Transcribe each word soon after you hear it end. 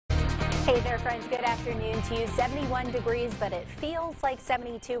Hey there, friends. Good afternoon to you. 71 degrees, but it feels like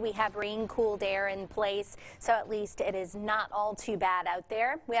 72. We have rain-cooled air in place, so at least it is not all too bad out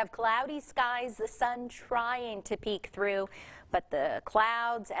there. We have cloudy skies, the sun trying to peek through, but the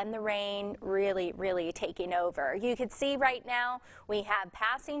clouds and the rain really taking over. You can see right now we have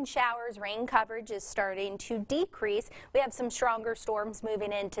passing showers. Rain coverage is starting to decrease. We have some stronger storms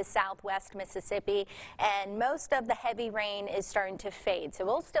moving into southwest Mississippi, and most of the heavy rain is starting to fade. So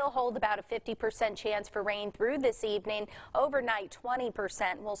we'll still hold about a 50% chance for rain through this evening. Overnight,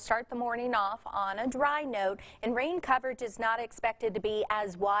 20%. We'll start the morning off on a dry note, and rain coverage is not expected to be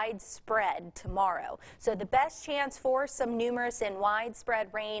as widespread tomorrow. So the best chance for some numerous and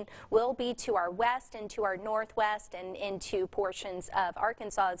widespread rain will be to our west and to our northwest and into portions of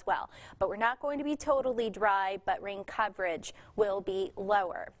Arkansas as well. But we're not going to be totally dry, but rain coverage will be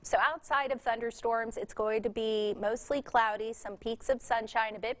lower. So outside of thunderstorms, it's going to be mostly cloudy, some peaks of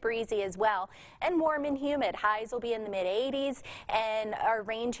sunshine, a bit breezy as well, and warm and humid. Highs will be in the mid-80s, and our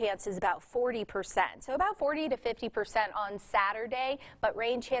rain chance is about 40%. So about 40 to 50% on Saturday, but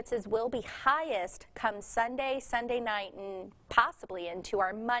rain chances will be highest come Sunday night, and possibly into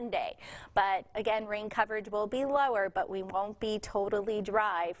our Monday. But again, rain coverage will be lower, but we won't be totally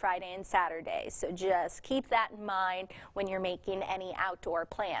dry Friday and Saturday. So just keep that in mind when you're making any outdoor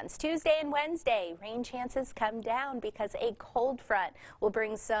plans. Tuesday and Wednesday, rain chances come down because a cold front will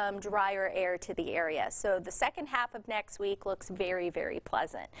bring some drier air to the area. So the second half of next week looks very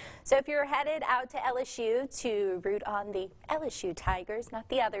pleasant. So if you're headed out to LSU to root on the LSU Tigers, not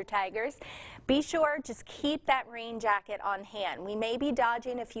the other Tigers, be sure just keep that rain jacket on hand. We may be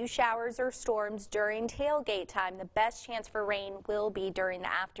dodging a few showers or storms during tailgate time. The best chance for rain will be during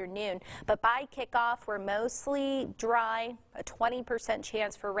the afternoon, but by kickoff we're mostly dry, a 20%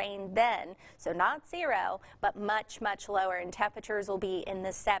 chance for rain then, so not zero, but much lower, and temperatures will be in the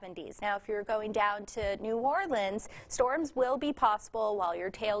 70s. Now if you're going down to New Orleans, storms will be possible while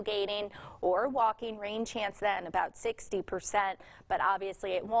you're tailgating or walking. Rain chance then about 60%, but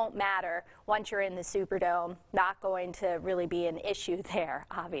obviously it won't matter once you're in the Superdome. Not going to really be an issue there,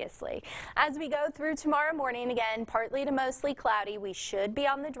 obviously. As we go through tomorrow morning, again, partly to mostly cloudy. We should be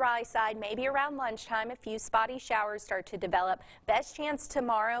on the dry side. Maybe around lunchtime, a few spotty showers start to develop. Best chance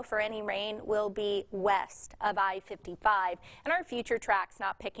tomorrow for any rain will be west of I-55, and our future track's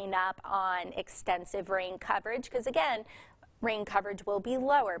not picking up on extensive rain coverage because, again, rain coverage will be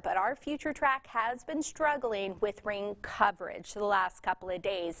lower, but our future track has been struggling with rain coverage the last couple of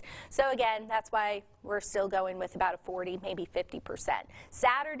days. So again, that's why we're still going with about a 40, maybe 50%.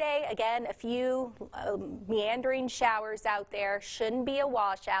 Saturday, again, a few meandering showers out there. Shouldn't be a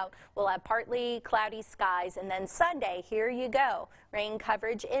washout. We'll have partly cloudy skies, and then Sunday, here you go. Rain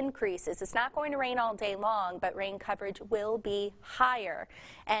coverage increases. It's not going to rain all day long, but rain coverage will be higher.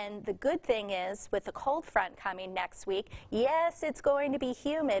 And the good thing is, with the cold front coming next week, yes, it's going to be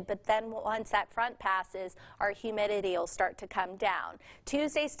humid, but then once that front passes, our humidity will start to come down.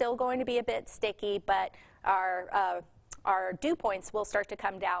 Tuesday still going to be a bit sticky, but our dew points will start to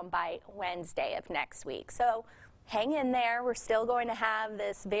come down by Wednesday of next week. So hang in there. We're still going to have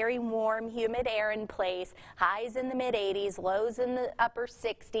this very warm, humid air in place. Highs in the mid-80s, lows in the upper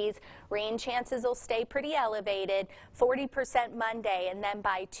 60s. Rain chances will stay pretty elevated. 40% Monday, and then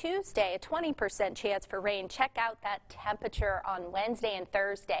by Tuesday, a 20% chance for rain. Check out that temperature on Wednesday and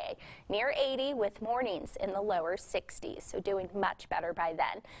Thursday. Near 80 with mornings in the lower 60s, so doing much better by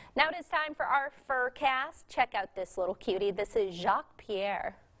then. Now it is time for our Furcast. Check out this little cutie. This is Jacques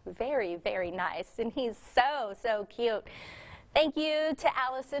Pierre. Very nice, and he's so cute. Thank you to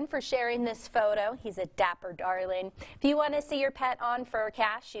Allison for sharing this photo. He's a dapper darling. If you want to see your pet on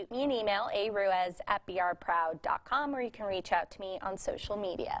Furcast, shoot me an email, aruiz@brproud.com, or you can reach out to me on social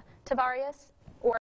media. Tavarius?